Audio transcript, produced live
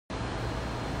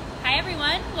Hi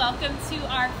everyone, welcome to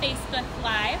our Facebook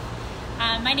Live.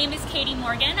 My name is Katie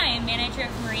Morgan, I am Manager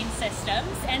of Marine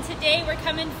Systems, and today we're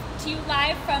coming to you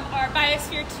live from our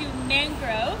Biosphere 2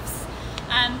 mangroves.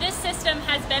 This system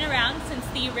has been around since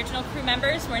the original crew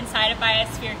members were inside of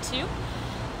Biosphere 2.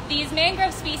 These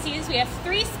mangrove species, we have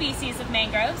 3 species of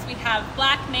mangroves. We have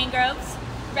black mangroves,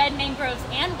 red mangroves,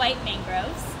 and white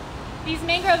mangroves. These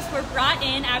mangroves were brought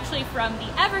in actually from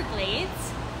the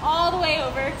Everglades all the way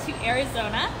over to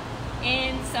Arizona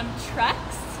in some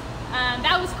trucks.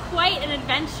 That was quite an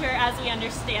adventure as we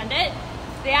understand it.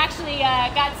 They actually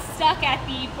got stuck at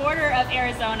the border of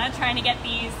Arizona trying to get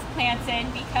these plants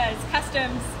in because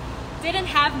customs didn't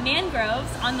have mangroves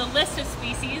on the list of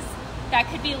species that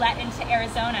could be let into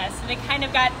Arizona. So they kind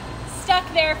of got stuck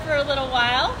there for a little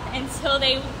while until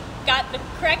they got the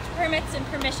correct permits and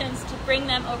permissions to bring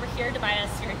them over here to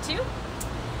Biosphere 2.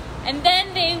 And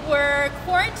then they were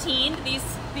quarantined,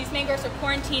 these mangroves were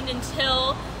quarantined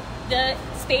until the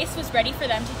space was ready for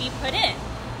them to be put in.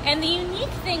 And the unique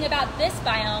thing about this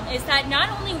biome is that not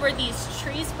only were these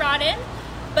trees brought in,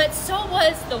 but so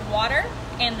was the water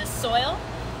and the soil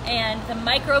and the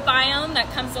microbiome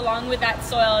that comes along with that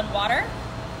soil and water.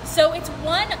 So it's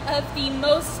one of the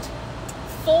most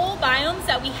full biomes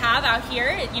that we have out here.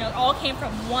 It all came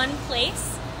from one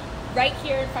place right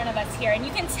here in front of us here. And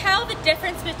you can tell the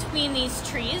difference between these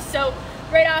trees. So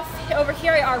right off over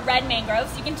here are red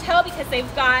mangroves. You can tell because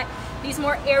they've got these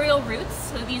more aerial roots.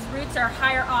 So these roots are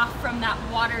higher off from that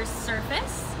water's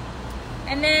surface.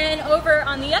 And then over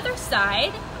on the other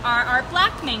side are our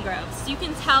black mangroves. You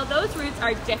can tell those roots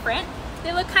are different.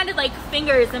 They look kind of like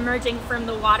fingers emerging from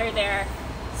the water there.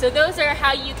 So those are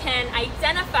how you can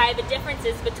identify the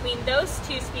differences between those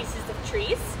 2 species of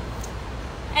trees.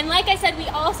 And like I said, we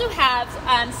also have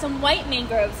some white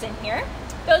mangroves in here.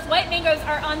 Those white mangroves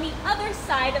are on the other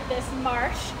side of this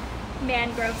marsh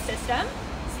mangrove system.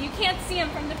 So you can't see them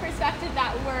from the perspective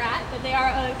that we're at, but they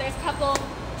are, there's a couple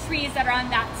trees that are on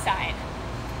that side.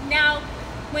 Now,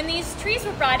 when these trees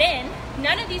were brought in,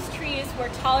 none of these trees were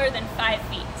taller than 5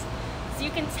 feet. So you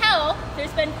can tell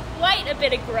there's been quite a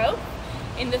bit of growth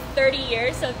in the 30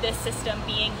 years of this system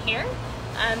being here.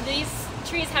 These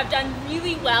trees have done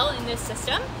really well in this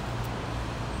system.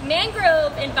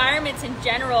 Mangrove environments in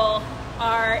general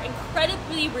are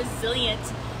incredibly resilient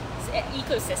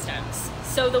ecosystems.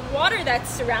 So the water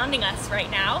that's surrounding us right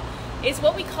now is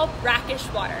what we call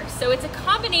brackish water. So it's a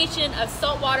combination of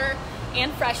salt water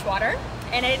and fresh water,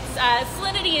 and its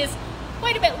salinity is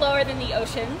quite a bit lower than the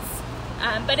oceans,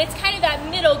 but it's kind of that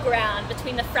middle ground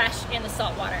between the fresh and the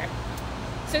salt water.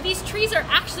 So these trees are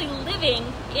actually living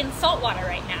in saltwater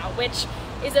right now, which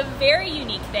is a very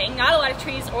unique thing. Not a lot of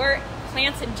trees or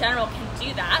plants in general can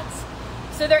do that.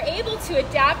 So they're able to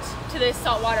adapt to this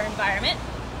saltwater environment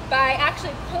by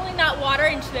actually pulling that water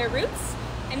into their roots,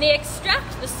 and they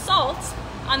extract the salt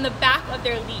on the back of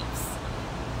their leaves.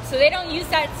 So they don't use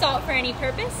that salt for any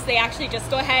purpose. They actually just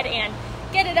go ahead and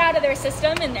get it out of their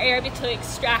system, and they're able to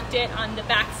extract it on the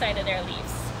back side of their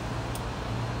leaves.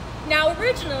 Now,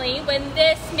 originally, when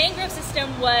this mangrove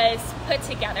system was put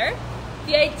together,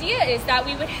 the idea is that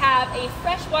we would have a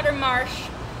freshwater marsh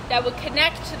that would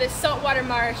connect to this saltwater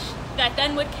marsh that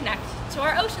then would connect to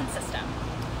our ocean system.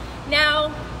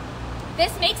 Now,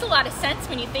 this makes a lot of sense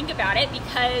when you think about it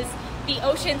because the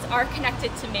oceans are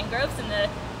connected to mangroves and the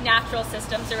natural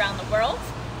systems around the world.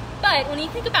 But when you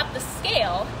think about the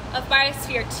scale of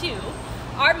Biosphere 2,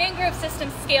 our mangrove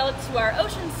system scaled to our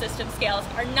ocean system scales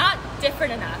are not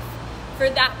different enough for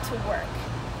that to work.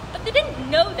 But they didn't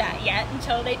know that yet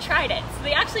until they tried it. So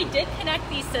they actually did connect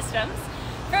these systems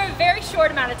for a very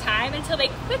short amount of time until they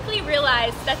quickly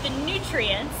realized that the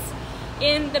nutrients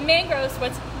in the mangroves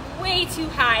was way too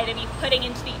high to be putting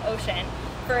into the ocean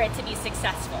for it to be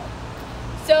successful.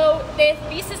 So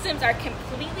these systems are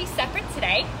completely separate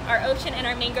today. Our ocean and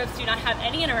our mangroves do not have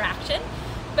any interaction,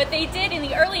 but they did in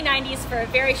the early 90s for a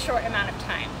very short amount of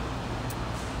time.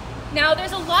 Now,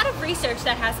 there's a lot of research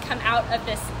that has come out of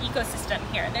this ecosystem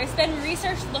here. There's been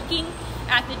research looking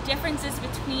at the differences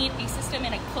between a system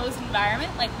in a closed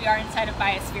environment, like we are inside of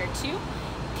Biosphere 2,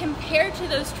 compared to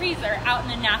those trees that are out in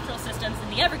the natural systems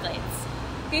in the Everglades.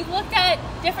 They've looked at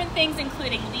different things,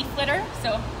 including leaf litter.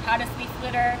 So how does leaf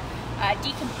litter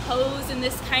decompose in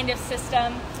this kind of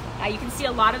system? You can see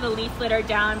a lot of the leaf litter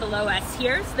down below us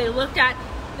here. So they looked at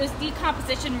those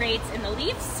decomposition rates in the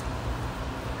leaves.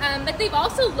 But they've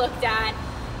also looked at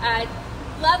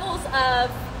levels of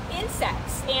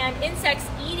insects and insects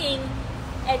eating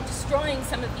and destroying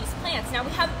some of these plants. Now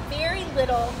we have very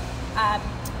little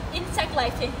insect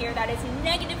life in here that is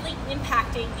negatively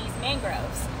impacting these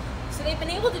mangroves. So they've been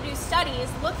able to do studies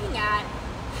looking at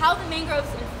how the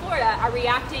mangroves in Florida are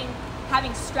reacting,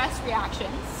 having stress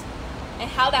reactions, and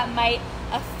how that might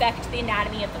affect the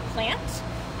anatomy of the plant,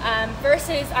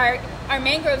 versus our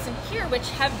mangroves in here, which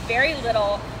have very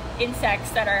little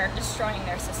insects that are destroying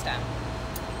their system.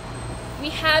 We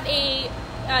have a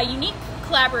unique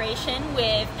collaboration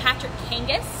with Patrick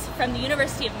Kangas from the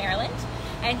University of Maryland,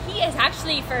 and he is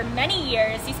actually, for many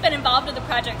years, he's been involved with the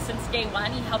project since day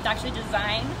one. He helped actually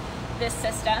design this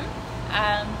system,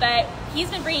 but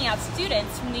he's been bringing out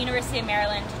students from the University of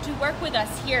Maryland to work with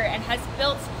us here and has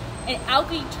built an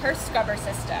algae turf scrubber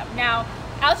system. Now,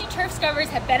 algae turf scrubbers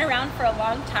have been around for a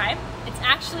long time. It's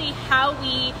actually how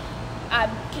we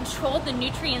controlled the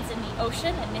nutrients in the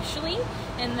ocean initially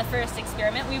in the first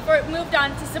experiment. We've moved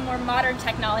on to some more modern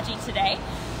technology today,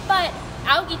 but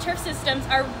algae turf systems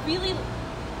are really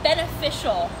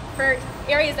beneficial for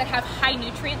areas that have high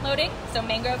nutrient loading. So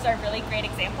mangroves are a really great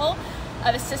example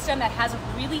of a system that has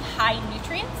really high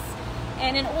nutrients.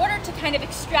 And in order to kind of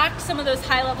extract some of those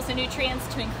high levels of nutrients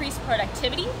to increase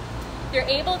productivity, they're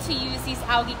able to use these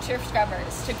algae turf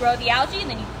scrubbers to grow the algae,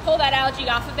 and then you pull that algae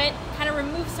off of it, kind of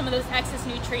remove some of those excess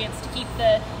nutrients to keep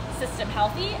the system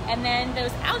healthy. And then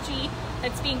those algae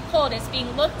that's being pulled is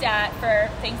being looked at for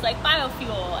things like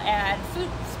biofuel and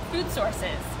food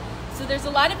sources. So there's a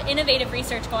lot of innovative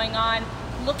research going on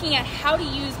looking at how to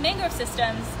use mangrove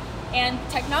systems and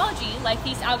technology like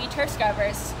these algae turf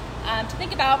scrubbers to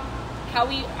think about how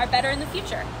we are better in the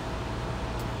future.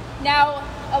 Now,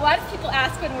 a lot of people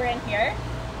ask when we're in here,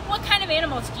 what kind of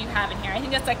animals do you have in here? I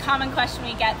think that's a common question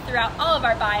we get throughout all of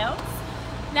our biomes.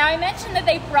 Now, I mentioned that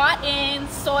they brought in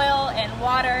soil and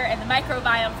water and the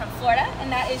microbiome from Florida,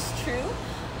 and that is true.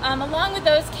 Along with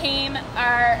those came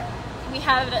we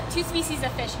have two species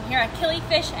of fish in here, a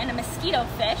killifish and a mosquito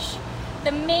fish.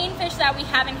 The main fish that we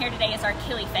have in here today is our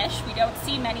killifish. We don't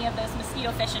see many of those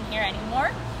mosquito fish in here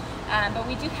anymore, but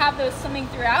we do have those swimming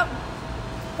throughout.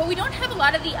 But we don't have a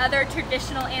lot of the other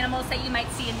traditional animals that you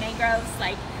might see in mangroves,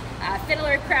 like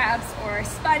fiddler crabs or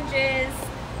sponges,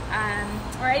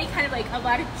 or any kind of like a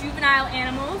lot of juvenile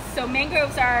animals. So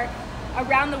mangroves are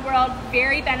around the world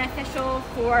very beneficial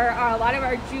for a lot of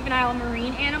our juvenile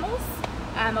marine animals.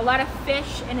 A lot of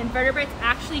fish and invertebrates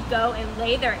actually go and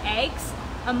lay their eggs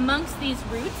amongst these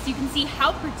roots. You can see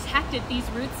how protected these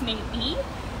roots may be.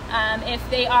 If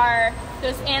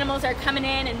those animals are coming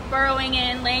in and burrowing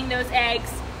in, laying those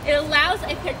eggs, it allows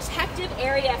a protective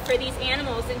area for these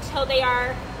animals until they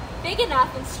are big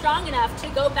enough and strong enough to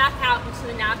go back out into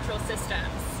the natural systems.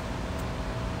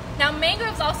 Now,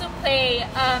 mangroves also play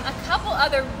a couple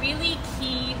other really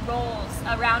key roles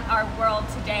around our world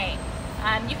today.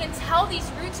 You can tell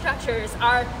these root structures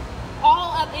are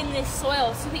all up in this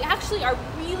soil, so they actually are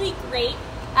really great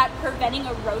at preventing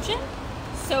erosion.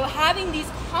 So having these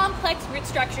complex root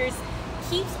structures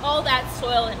keeps all that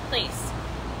soil in place.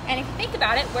 And if you think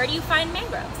about it, where do you find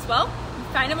mangroves? Well, you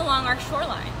find them along our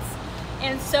shorelines.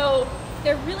 And so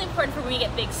they're really important for when we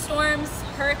get big storms,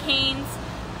 hurricanes.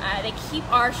 They keep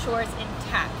our shores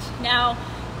intact. Now,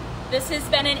 this has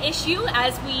been an issue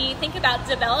as we think about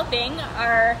developing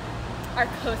our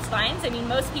coastlines. I mean,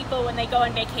 most people, when they go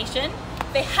on vacation,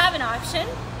 they have an option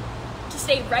to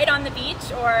stay right on the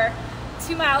beach or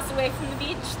 2 miles away from the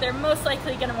beach. They're most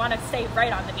likely going to want to stay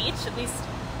right on the beach, at least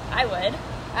I would.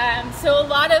 So a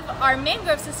lot of our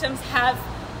mangrove systems have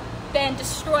been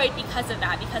destroyed because of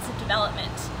that, because of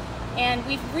development. And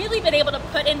we've really been able to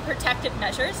put in protective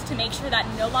measures to make sure that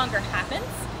no longer happens,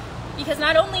 because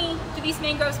not only do these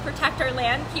mangroves protect our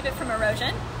land, keep it from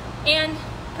erosion, and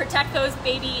protect those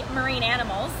baby marine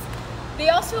animals, they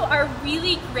also are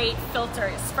really great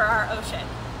filters for our ocean.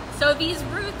 So these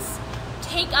roots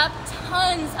take up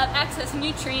tons of excess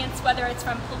nutrients, whether it's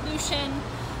from pollution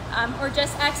or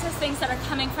just excess things that are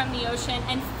coming from the ocean,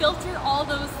 and filter all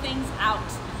those things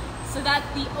out so that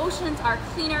the oceans are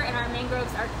cleaner and our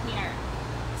mangroves are cleaner.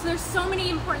 So there's so many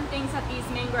important things that these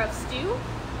mangroves do,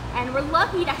 and we're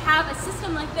lucky to have a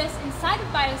system like this inside of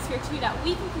Biosphere 2 that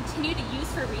we can continue to use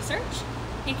for research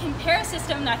and compare a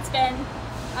system that's been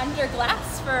under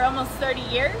glass for almost 30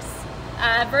 years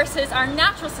versus our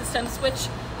natural systems, which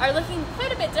are looking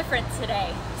quite a bit different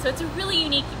today. So it's a really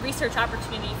unique research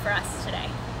opportunity for us today.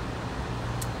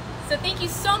 So thank you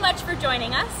so much for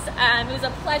joining us. It was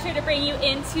a pleasure to bring you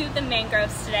into the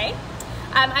mangroves today.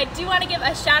 I do want to give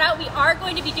a shout out. We are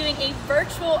going to be doing a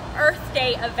virtual Earth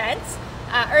Day event.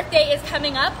 Earth Day is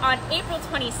coming up on April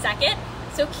 22nd.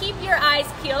 So keep your eyes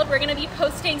peeled. We're going to be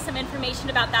posting some information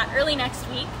about that early next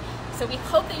week. So we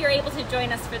hope that you're able to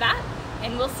join us for that.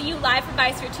 And we'll see you live from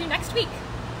Biosphere 2 next week.